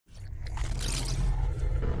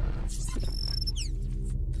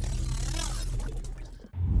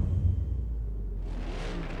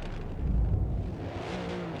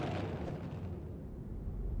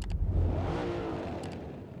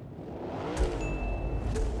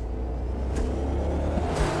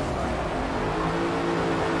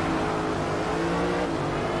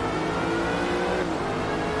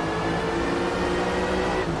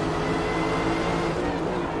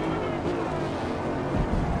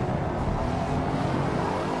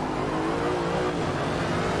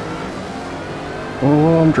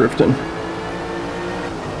Oh, I'm drifting.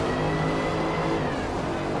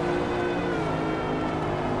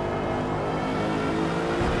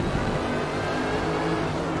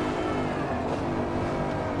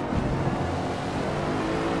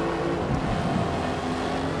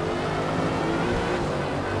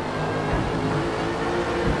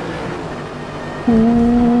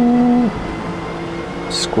 Ooh.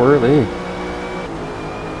 Squirrely.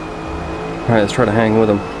 Alright, let's try to hang with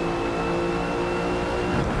him.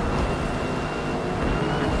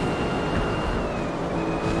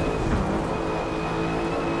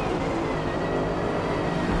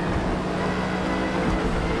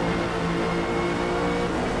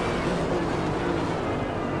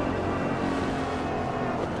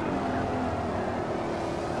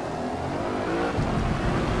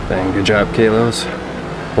 Dang, good job, Kalos.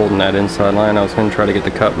 Holding that inside line. I was going to try to get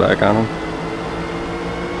the cut back on him.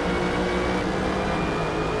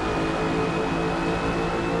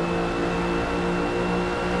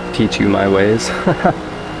 Teach you my ways.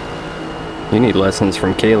 You need lessons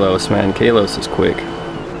from Kaylos, man. Kaylos is quick.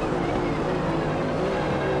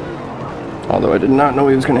 Although I did not know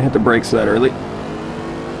he was going to hit the brakes that early.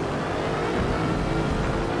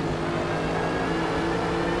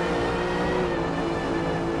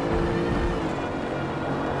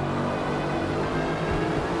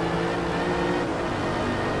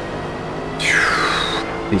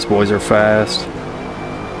 These boys are fast.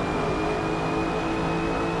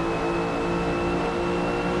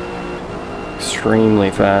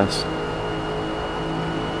 Extremely fast.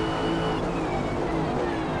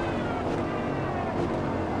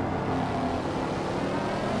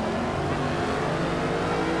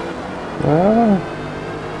 Ah.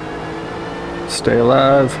 Stay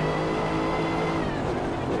alive.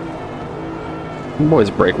 You boys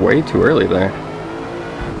brake way too early there.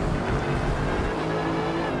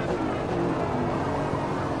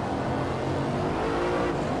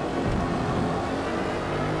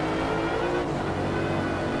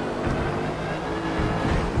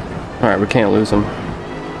 Alright, we can't lose him.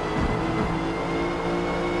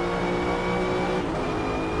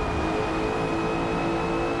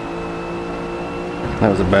 That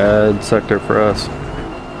was a bad sector for us.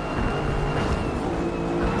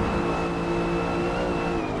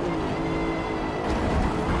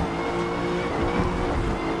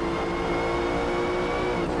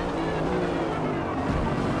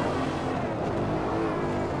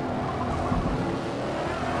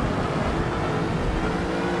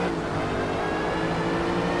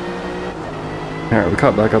 Alright, we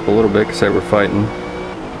caught back up a little bit because they were fighting.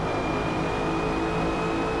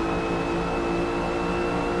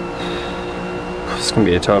 It's gonna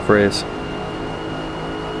be a tough race.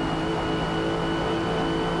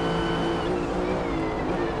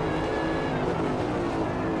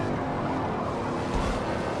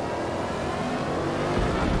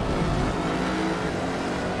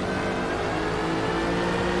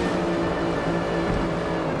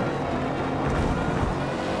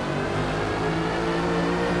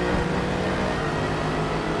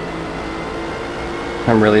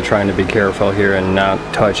 I'm really trying to be careful here and not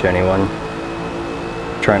touch anyone.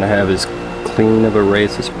 Trying to have as clean of a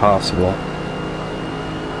race as possible.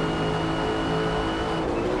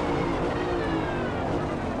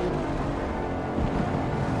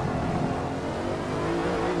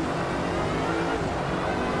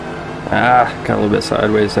 Ah, got a little bit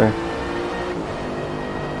sideways there.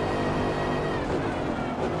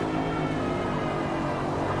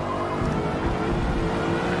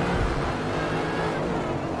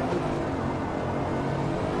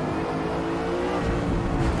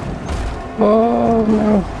 Oh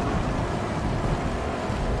no.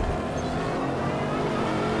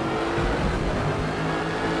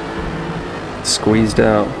 Squeezed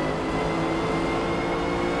out.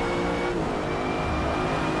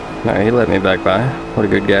 No, he let me back by. What a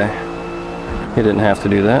good guy. He didn't have to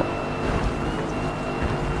do that.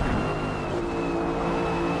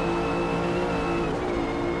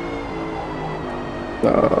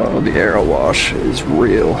 Oh, the aero wash is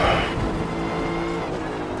real.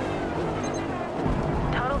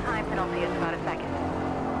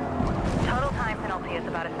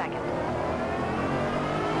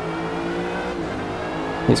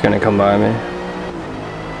 He's gonna come by me.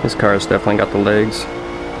 His car's definitely got the legs.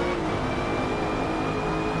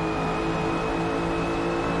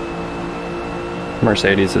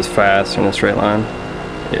 Mercedes is fast in a straight line.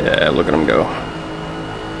 Yeah, look at him go.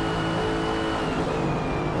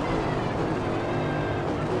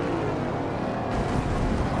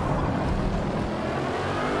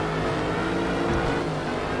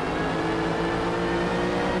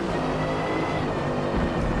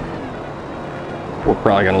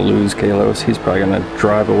 Probably gonna lose Kaylos. He's probably gonna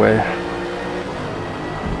drive away.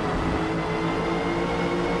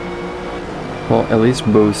 Well, at least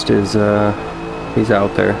Boost is, he's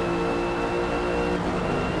out there.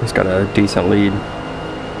 He's got a decent lead.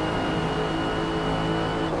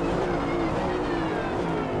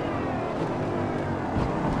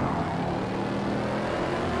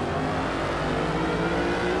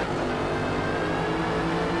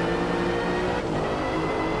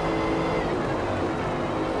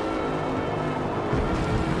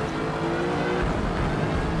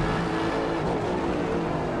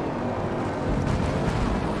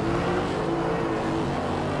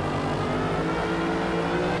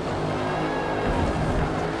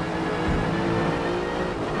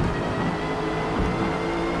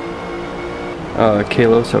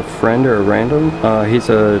 Kaylos a friend or a random?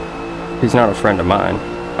 He's not a friend of mine.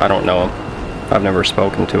 I don't know him. I've never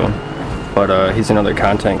spoken to him. But he's another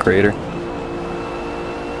content creator.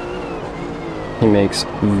 He makes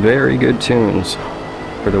very good tunes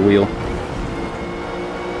for the wheel.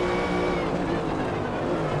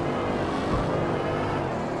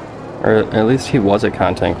 Or at least he was a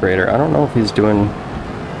content creator. I don't know if he's doing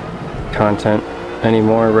content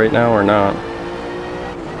anymore right now or not.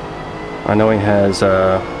 I know he has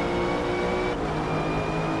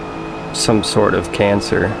some sort of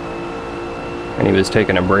cancer, and he was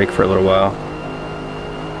taking a break for a little while.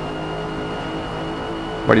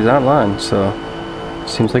 But he's online, so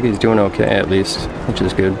seems like he's doing okay at least, which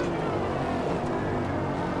is good.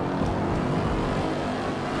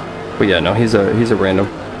 But yeah, no, he's a random.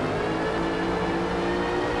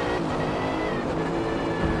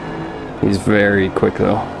 He's very quick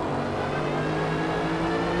though.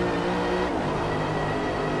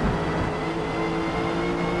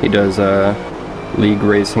 He does league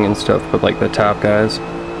racing and stuff with like the top guys.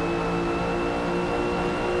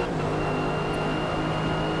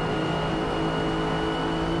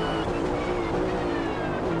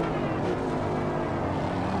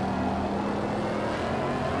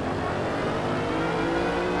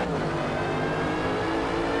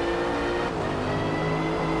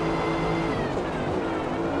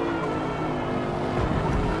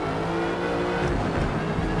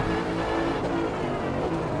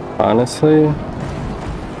 Honestly,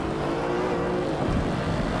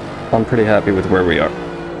 I'm pretty happy with where we are.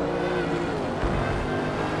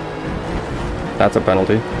 That's a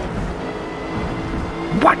penalty.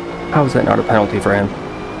 What? How is that not a penalty for him?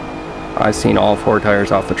 I seen all 4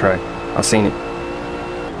 tires off the track. I seen it.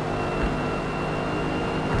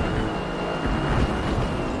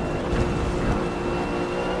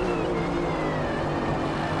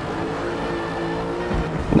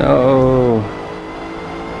 No.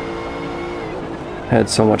 Had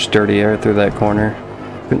so much dirty air through that corner.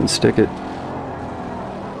 Couldn't stick it.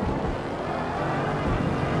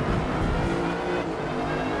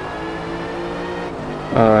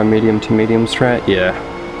 Medium to medium strat? Yeah.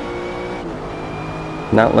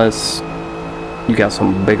 Not unless you got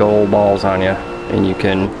some big old balls on you and you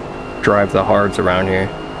can drive the hards around here.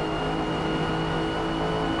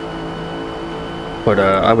 But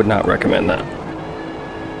I would not recommend that.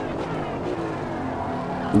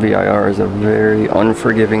 VIR is a very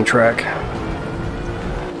unforgiving track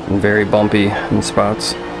and very bumpy in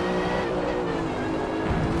spots.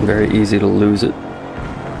 Very easy to lose it.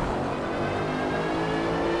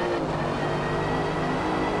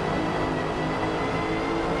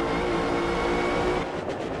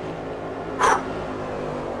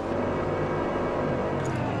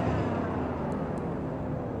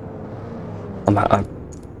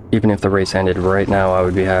 Even if the race ended right now, I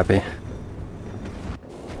would be happy.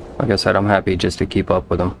 Like I said, I'm happy just to keep up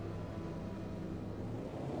with him.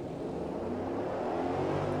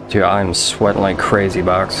 Dude, I'm sweating like crazy,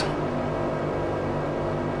 box.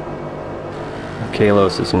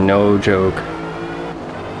 Kaylos is no joke.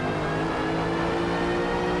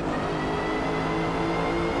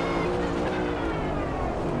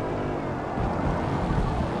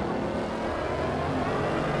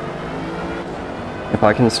 If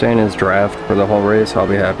I can stay in his draft for the whole race, I'll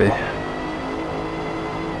be happy.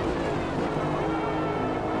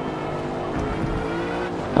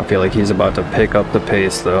 I feel like he's about to pick up the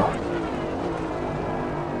pace though.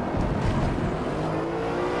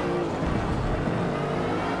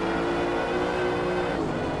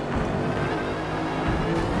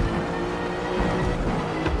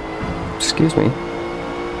 Excuse me.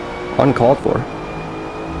 Uncalled for.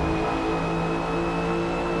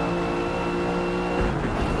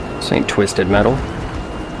 This ain't twisted metal.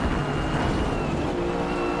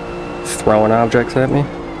 Throwing objects at me.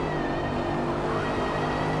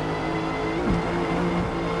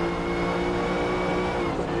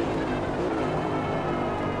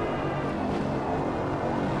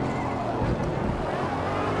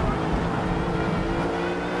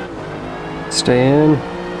 Stay in.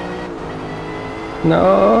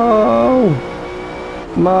 No!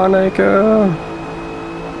 Monica!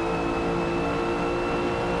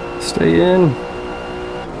 Stay in.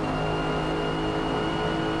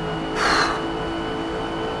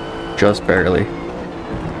 Just barely.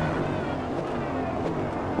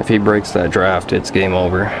 If he breaks that draft, it's game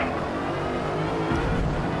over.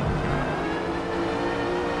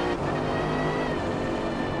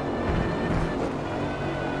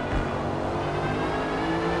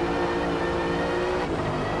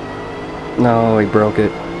 No, he broke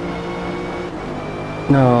it.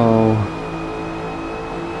 No.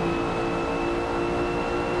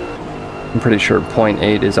 I'm pretty sure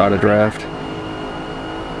 0.8 is out of draft.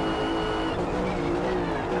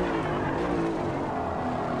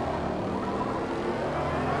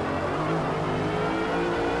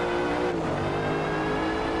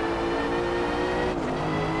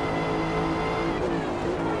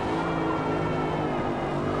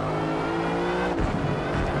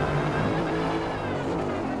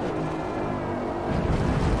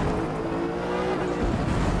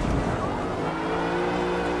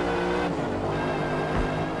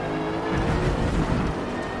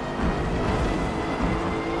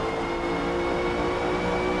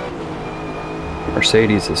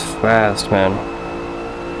 Mercedes is fast, man.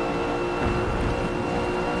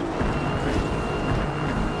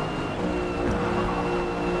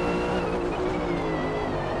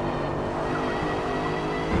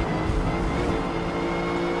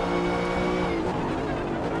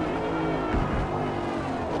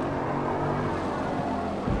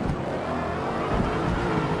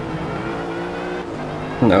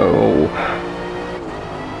 No.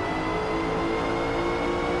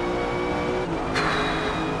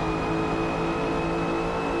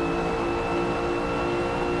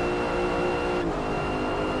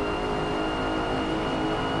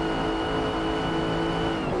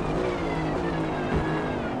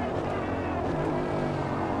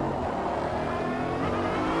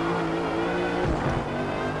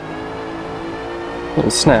 A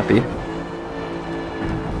little snappy.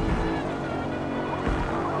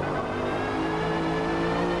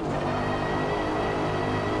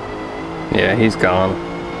 Yeah, he's gone.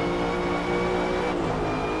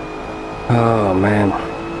 Oh, man.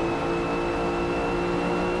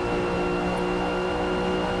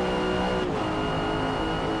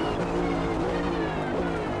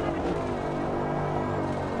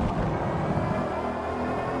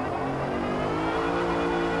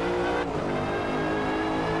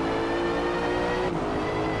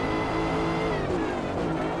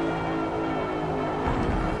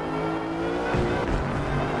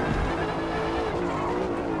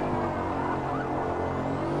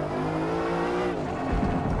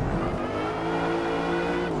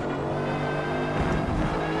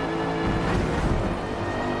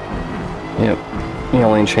 Yep. The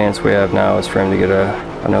only chance we have now is for him to get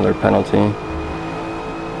another penalty.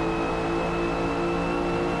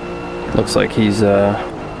 Looks like he's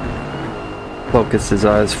focused his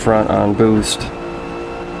eyes front on boost.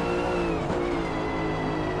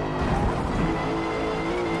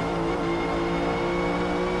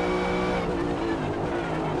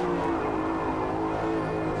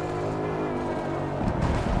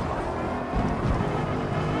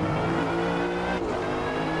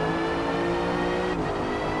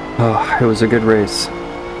 Oh, it was a good race.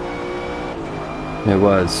 It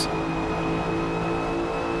was.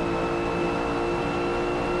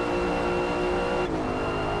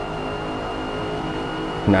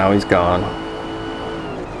 Now he's gone.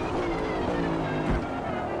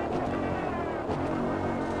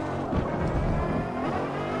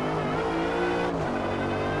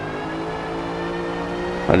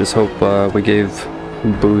 I just hope we gave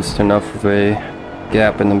Boost enough of a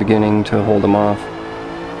gap in the beginning to hold him off.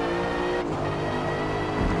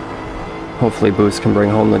 Hopefully Boost can bring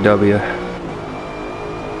home the W.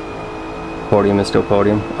 Podium is still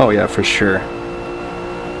podium. Oh yeah, for sure.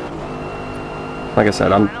 Like I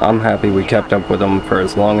said, I'm happy we kept up with him for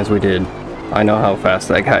as long as we did. I know how fast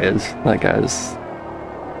that guy is. That guy is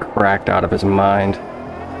cracked out of his mind.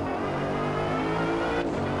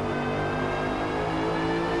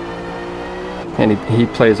 And he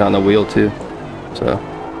plays on the wheel too. So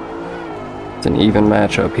it's an even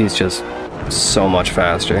matchup. He's just so much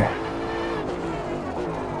faster.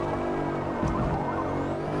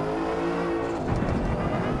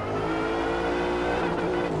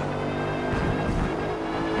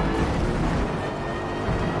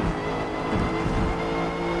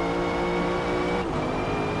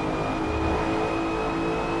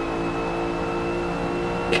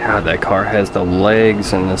 God, that car has the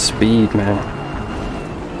legs and the speed, man.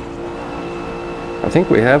 I think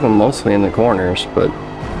we have him mostly in the corners, but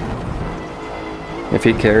if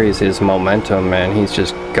he carries his momentum, man, he's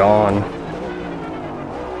just gone.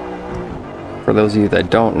 For those of you that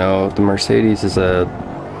don't know, the Mercedes is a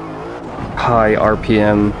high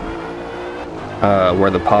RPM where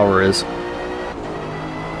the power is.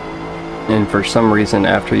 And for some reason,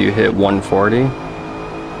 after you hit 140,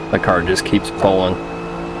 the car just keeps pulling.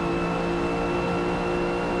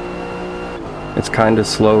 It's kind of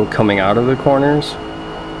slow coming out of the corners,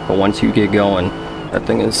 but once you get going, that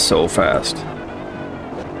thing is so fast.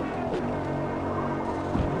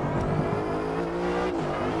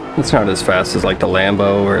 It's not as fast as like the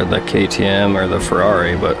Lambo or the KTM or the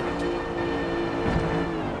Ferrari, but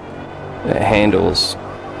it handles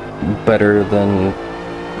better than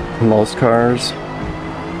most cars,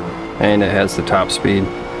 and it has the top speed.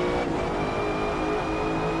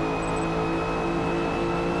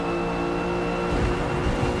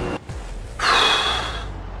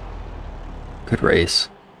 Good race.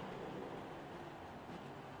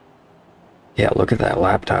 Yeah, look at that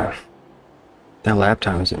lap time. That lap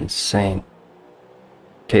time is insane.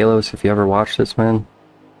 Kaylos, if you ever watch this, man,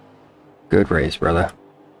 good race, brother.